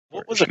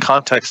was the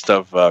context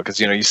of, because,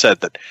 you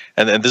said that,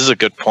 and this is a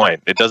good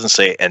point. It doesn't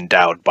say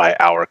endowed by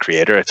our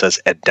creator. It says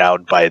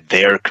endowed by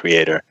their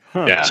creator.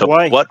 Yeah. So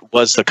Why? what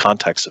was the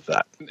context of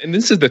that? And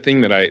this is the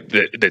thing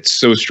that's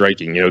so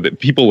striking, that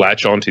people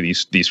latch onto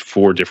these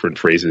four different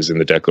phrases in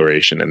the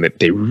Declaration, and that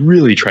they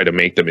really try to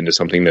make them into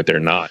something that they're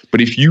not.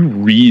 But if you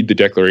read the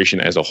Declaration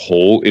as a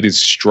whole, it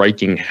is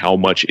striking how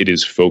much it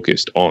is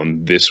focused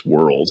on this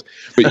world.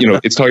 But,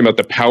 it's talking about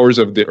the powers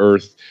of the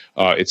earth.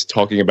 It's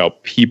talking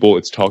about people.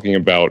 It's talking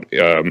about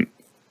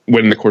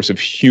when in the course of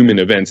human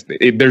events,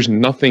 there's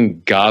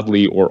nothing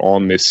godly or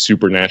on this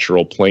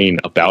supernatural plane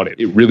about it.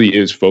 It really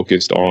is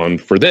focused on,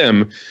 for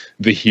them,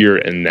 the here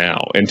and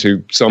now. And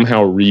to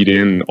somehow read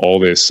in all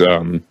this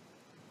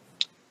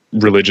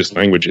religious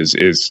language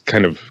is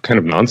kind of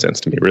nonsense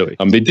to me, really.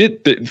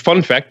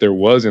 Fun fact, there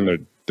was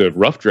in the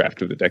rough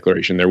draft of the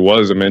Declaration, there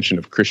was a mention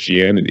of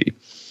Christianity.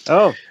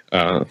 Oh,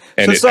 and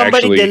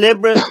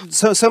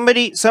so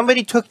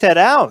somebody took that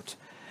out.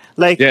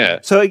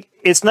 So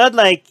it's not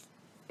like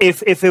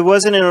if it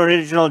wasn't an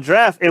original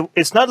draft,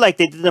 it's not like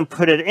they didn't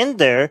put it in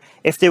there.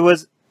 If it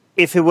was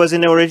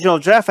in the original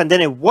draft and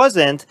then it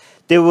wasn't,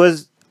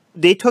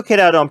 they took it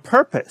out on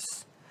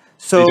purpose.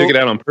 So they took it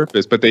out on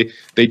purpose, but they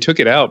took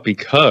it out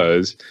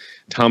because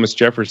Thomas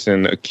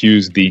Jefferson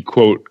accused the,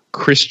 quote,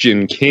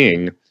 Christian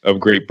king of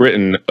Great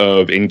Britain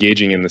of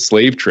engaging in the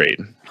slave trade.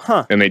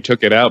 Huh. And they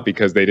took it out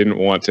because they didn't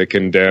want to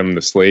condemn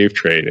the slave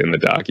trade in the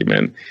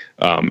document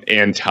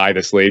and tie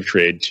the slave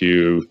trade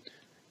to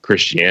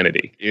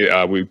Christianity.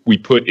 We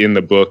put in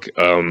the book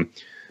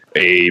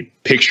a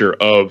picture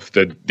of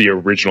the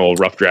original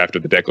rough draft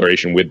of the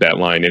Declaration with that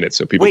line in it,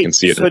 so people can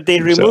see it. So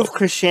they removed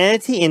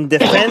Christianity in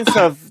defense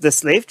of the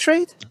slave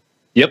trade?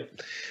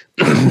 Yep.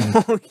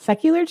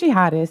 Secular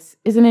Jihadists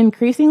is an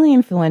increasingly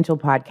influential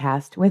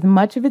podcast with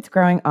much of its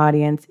growing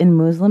audience in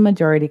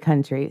Muslim-majority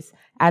countries,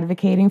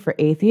 advocating for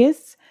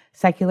atheists,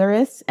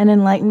 secularists, and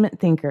Enlightenment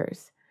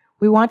thinkers.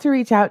 We want to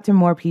reach out to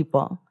more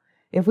people.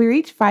 If we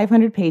reach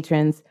 500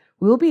 patrons,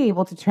 we will be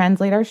able to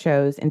translate our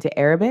shows into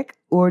Arabic,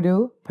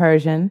 Urdu,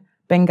 Persian,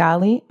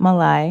 Bengali,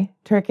 Malay,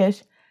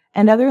 Turkish,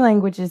 and other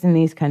languages in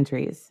these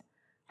countries.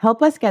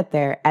 Help us get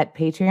there at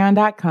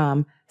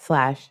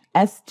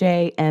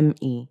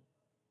patreon.com/SJME.